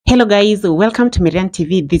Hello guys, welcome to Miriam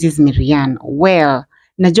TV. This is Miriam. Well,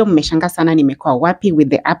 najua mmeshangaa sana nimekuwa wapi with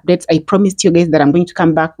the updates. I promised you guys that I'm going to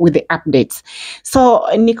come back with the updates. So,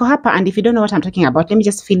 niko hapa, and if you don't know what I'm talking about, let me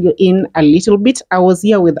just fill you in a little bit. I was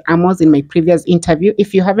here with Amos in my previous interview.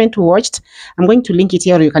 If you haven't watched, I'm going to link it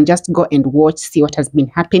here, or you can just go and watch, see what has been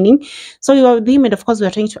happening. So you are with him, and of course we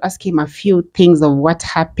are trying to ask him a few things of what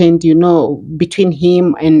happened, you know, between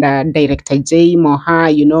him and director J,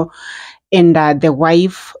 Moha, you know, and the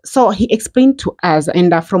wife. So he explained to us,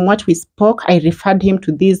 and from what we spoke, I referred him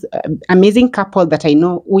to this amazing couple that I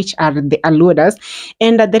know, which are the Aludas.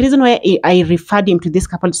 And the reason why I referred him to this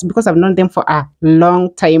couple is because I've known them for a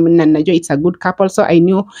long time, and it's a good couple, so I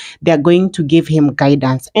knew they're going to give him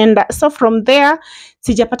guidance. And so from there,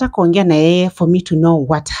 sijapata kuongea na yeye for me to know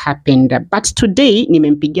what happened. But today,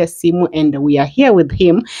 nimempigia simu, and we are here with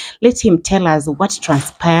him. Let him tell us what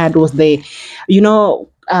transpired. Was the, you know,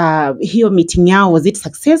 hiyo meeting yao, was it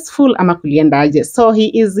successful ama kulienda aje? So he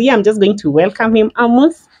is here. I'm just going to welcome him.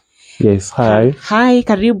 Amos. Yes, hi. Hi,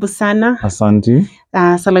 karibu sana. Asante.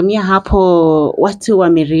 Salamia hapo watu wa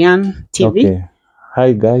Miriam TV. Okay.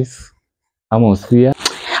 Hi guys. Amos here.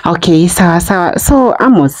 Okay, sawa. So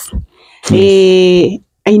Amos, yes.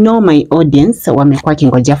 I know my audience wamekuwa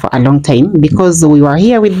kingoja for a long time because we were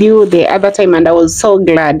here with you the other time, and I was so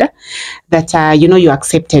glad that you know, you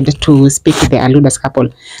accepted to speak with the Aluda's couple.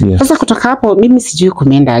 Yes. Sasa kutoka hapo mimi sijui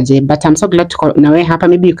kumeenda aje, but I'm so glad to na wewe hapa.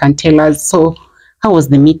 Maybe you can tell us, so how was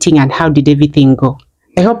the meeting and how did everything go?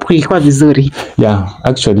 I hope kulikuwa vizuri. Yeah,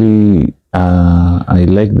 actually I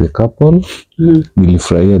like the couple.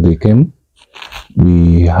 Nilifurahia they came.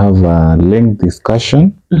 We have a lengthy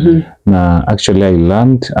discussion. Na actually I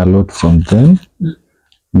learned a lot from them.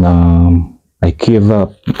 I gave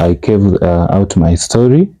out my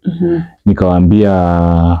story.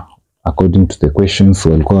 Nikawaambia according to the questions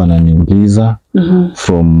walikuwa wananiuliza,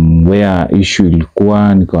 from where issue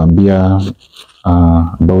ilikuwa, nikawaambia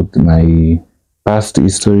about my past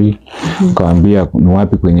history. Nikawaambia ni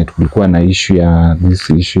wapi kwenye tulikuwa na issue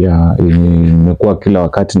ya imekuwa kila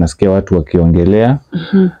wakati nasikia watu wakiongelea.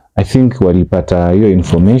 I think walipata hiyo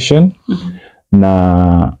information.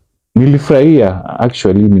 Na nilifurahia,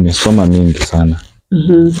 actually nimesoma mingi sana.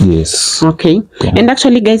 Yes. Okay. Yeah. And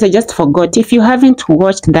actually guys, I just forgot, if you haven't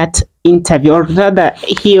watched that interview, or rather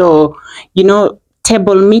here, you know,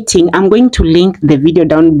 table meeting, I'm going to link the video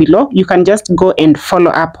down below. You can just go and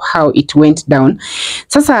follow up how it went down.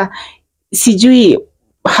 Sasa sijui,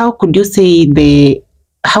 how could you say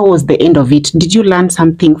how was the end of it? Did you learn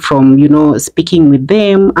something from, you know, speaking with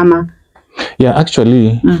them ama? Yeah,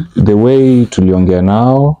 actually the way tuliongea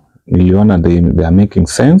nao, niliona they are making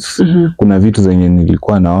sense. Kuna vitu zenye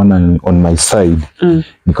nilikuwa naona on my side.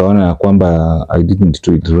 Nikaona ya kwamba I didn't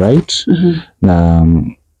do it right. Na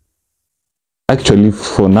actually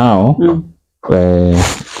for now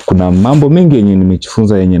kuna mambo mengi yenye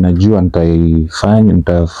nimejifunza yenye najua nitaifanya,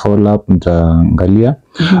 nitafollow up, nitaangalia.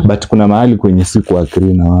 But kuna mahali kwenye siku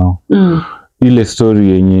agree na wao. Ile story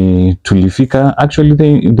yenye tulifika, actually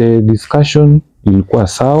the discussion ilikuwa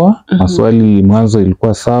sawa. Maswali mwanzo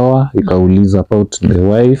ilikuwa sawa. Ikauliza about the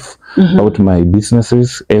wife, about my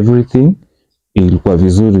businesses, everything ilikuwa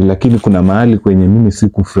vizuri. Lakini kuna mahali kwenye mimi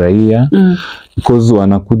sikufurahia, because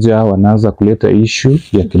wanaanza kuleta issue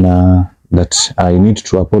ya kina that I need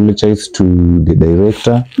to apologize to the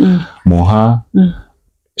director, Moha,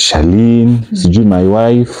 Shalin, sijui my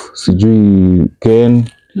wife, sijui Ken.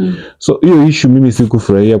 So hiyo issue mimi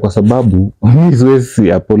sikufurahia, kwa sababu mimi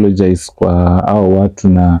siwezi apologize kwa hao watu,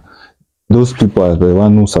 na those people are the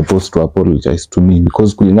one who supposed to apologize to me,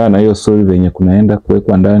 because kulingana na hiyo story venye kunaenda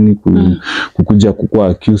kuwekwa ndani, kukuja kukua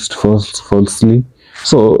accused falsely.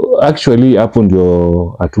 So actually hapo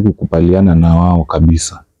ndio hatukukubaliana na wao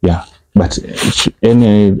kabisa. Yeah, but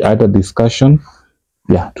any other discussion,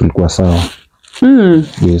 yeah, tulikuwa sawa.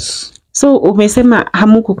 Yes. So umesema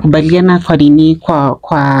hamukukubaliana kwa nini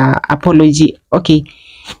kwa apology? Okay.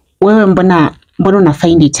 Wewe mbona una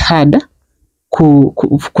find it hard ku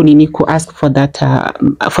ask for that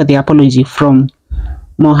for the apology from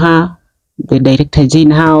Moha, the director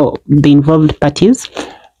Jane, how the involved parties?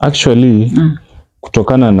 Actually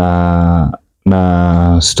kutokana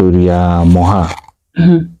na story ya Moha.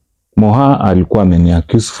 Moha alikuwa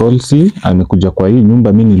ameniaccuse falsely, amekuja kwa hii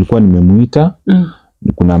nyumba, mimi nilikuwa nimemuita.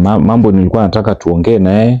 Kuna mambo nilikuwa nataka tuongee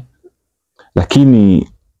naye, lakini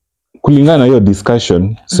kulingana na hiyo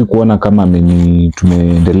discussion sikuona kama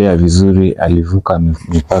tumeendelea vizuri. Alivuka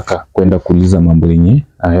mipaka kwenda kuuliza mambo yenye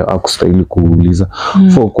hakustahili kuuliza.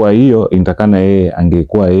 Kwa hiyo inatakana yeye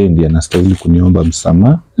angekuwa yeye ndiye anastahili kuniomba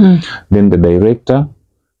msamaha. Then the director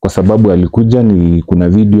kwa sababu alikuja ni kuna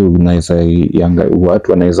video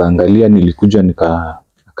watu wanaweza angalia, nilikuja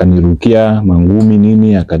akanirukia mangumi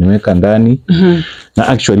nini, akaniweka ndani. Na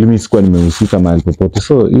actually mimi sikuwa nimehusika mahali popote.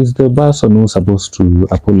 So is the person who supposed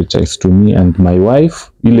to apologize to me and my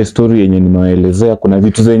wife. Ile story yenye nimewaelezea, kuna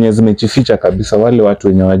vitu zenye zimechificha kabisa. Wale watu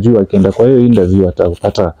wenye wajua wakienda kwa hiyo interview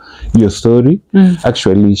watapata hiyo story.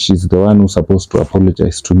 Actually she's the one who supposed to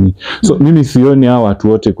apologize to me. So mimi sioni hao watu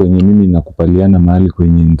wote kwenye mimi nakupaliana mahali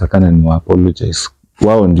kwenye nitakana ni wa apologize.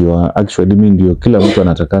 Wao ndio actually mimi ndio kila mtu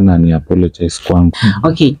anatakana ni apologize kwangu.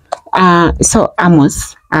 Okay. So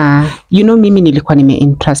Amos, you know mimi nilikuwa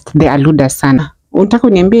interest the Aluda sana. Unataka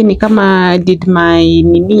uniambie ni kama did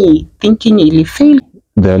my thinking ili fail?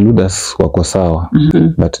 The Aludas wako sawa.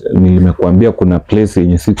 But nimekuambia kuna place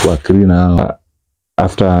yenye siku agree na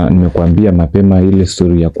after nimekuambia mapema ile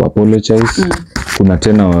story ya ku apologize. Kuna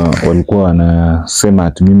tena walikuwa wanasema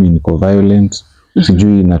ati mimi niko violent.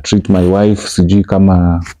 Sijui na treat my wife, sijui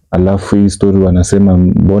kama alafu hii story wanasema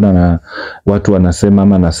mbona na watu wanasema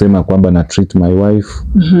ama nasema kwamba na treat my wife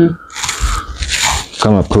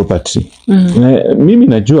kama property. Mimi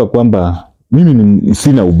najua kwamba mimi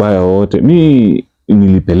sina ubaya wote. Mimi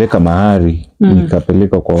nilipeleka mahari,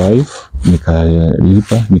 nikapeleka kwa wife,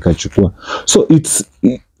 nikalipa, nikachukua. So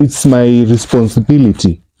it's my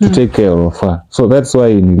responsibility to take care of her. So that's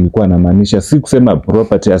why nilikuwa namaanisha si kusema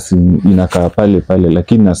property as inakaa pale pale,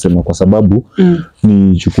 lakini nasema kwa sababu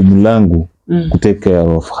ni jukumu langu ku take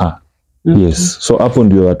care of her. Yes. So hapo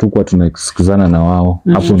ndio watu kwa tunasikizana na wao.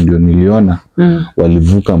 Hapo ndio niliona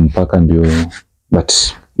walivuka mpaka ndio, but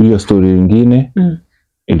hiyo story nyingine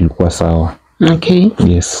ilikuwa sawa. Okay.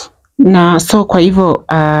 Yes. Na so kwa hivyo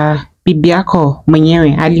bibi yako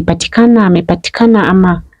mwenyewe alipatikana, amepatikana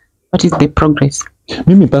ama what is the progress?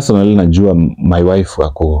 Mimi personally najua my wife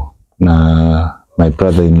wako na my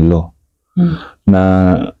brother-in-law.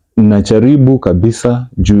 Na najaribu kabisa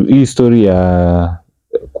juu hii story ya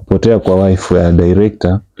kupotea kwa wife ya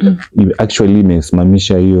director actually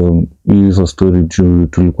imesimamisha hizo story juu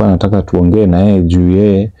tulikuwa nataka tuongee na yeye juu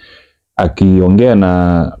yeye akiongea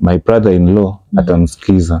na my brother-in-law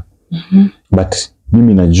atamsikiza. But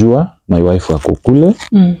mimi najua my wife wako kule.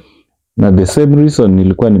 Na the same reason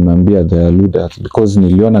nilikuwa nimeambia the Aluda because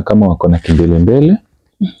niliona kama wako na Kimbelembele,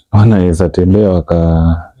 wanaweza tembea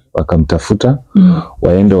wakamtafuta,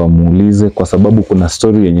 waende wamuulize kwa sababu kuna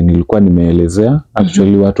story yenye nilikuwa nimeelezea.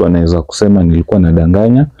 Actually watu wanaweza kusema nilikuwa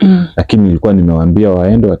nadanganya, lakini nilikuwa nimewaambia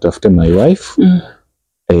waende watafute my wife.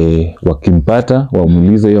 Wakimpata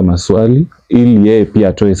wamuulize hiyo maswali ili yeye pia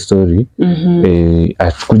atoe story,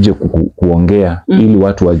 akuje kuongea ili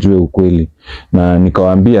watu wajue ukweli. Na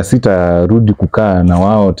nikawaambia sitarudi kukaa na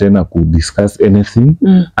wao tena kudiscuss anything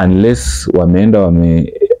unless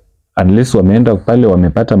wameenda pale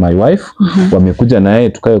wamepata my wife, wamekuja na yeye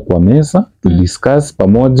tukae kwa meza to discuss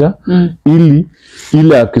pamoja ili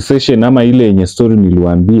ile accusation ama ile yenye story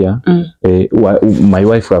niliwaambia my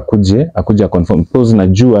wife akuje confirm because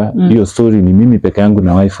najua hiyo story ni mimi peke yangu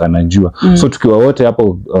na wife anajua. So tukiwa wote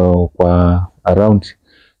hapo kwa around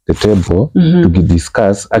the table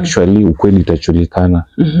tukidiscuss actually ukweli itajulikana.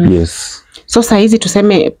 Yes. So saa hizi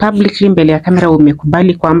tuseme publicly mbele ya kamera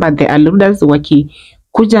umekubali kwamba the Aludas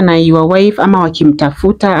kuja na your wife ama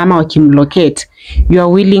wakimtafuta ama wakimlocate, you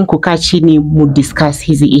are willing kukaa chini mu discuss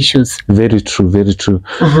hizi issues. Very true, very true.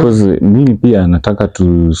 Because mimi pia nataka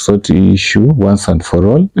to sort issue once and for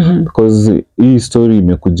all. Because hii story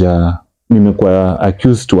nimekuwa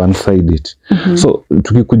accused one sided. So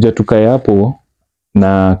tukikuja tukae hapo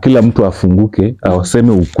na kila mtu afunguke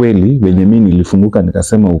aseme ukweli wenye mimi nilifunguka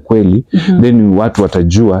nikasema ukweli, then watu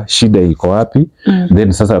watajua shida iko wapi.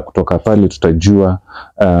 Then sasa kutoka pale tutajua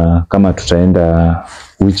kama tutaenda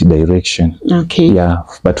which direction. Okay. Yeah,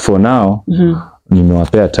 but for now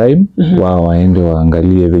nimewapea time wao waende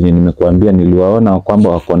waangalie venye nimekuambia. Niliwaona kwamba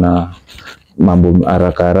wako na mambo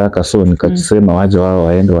haraka so nikasema waje wao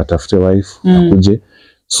waende watafute wife akuje.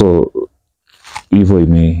 So hivyo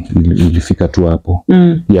ilifika tu hapo.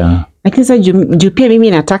 Yeah. Lakini sasa juu pia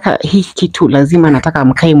mimi nataka hii kitu lazima nataka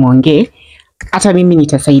mkae muongee. Hata mimi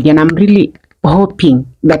nitasaidia na I'm really hoping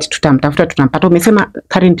that tutampata. Umesema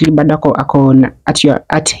currently bado ako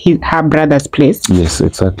at her brother's place. Yes,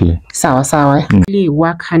 exactly. Sawa. Really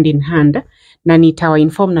work hand in hand na nitawa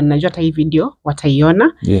inform na najua hata hii video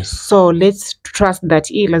wataiona. Yes. So let's trust that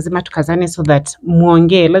hii lazima tukazane so that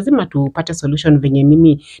muongee, lazima tupate solution venye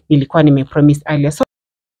mimi nilikuwa nimepromise earlier. So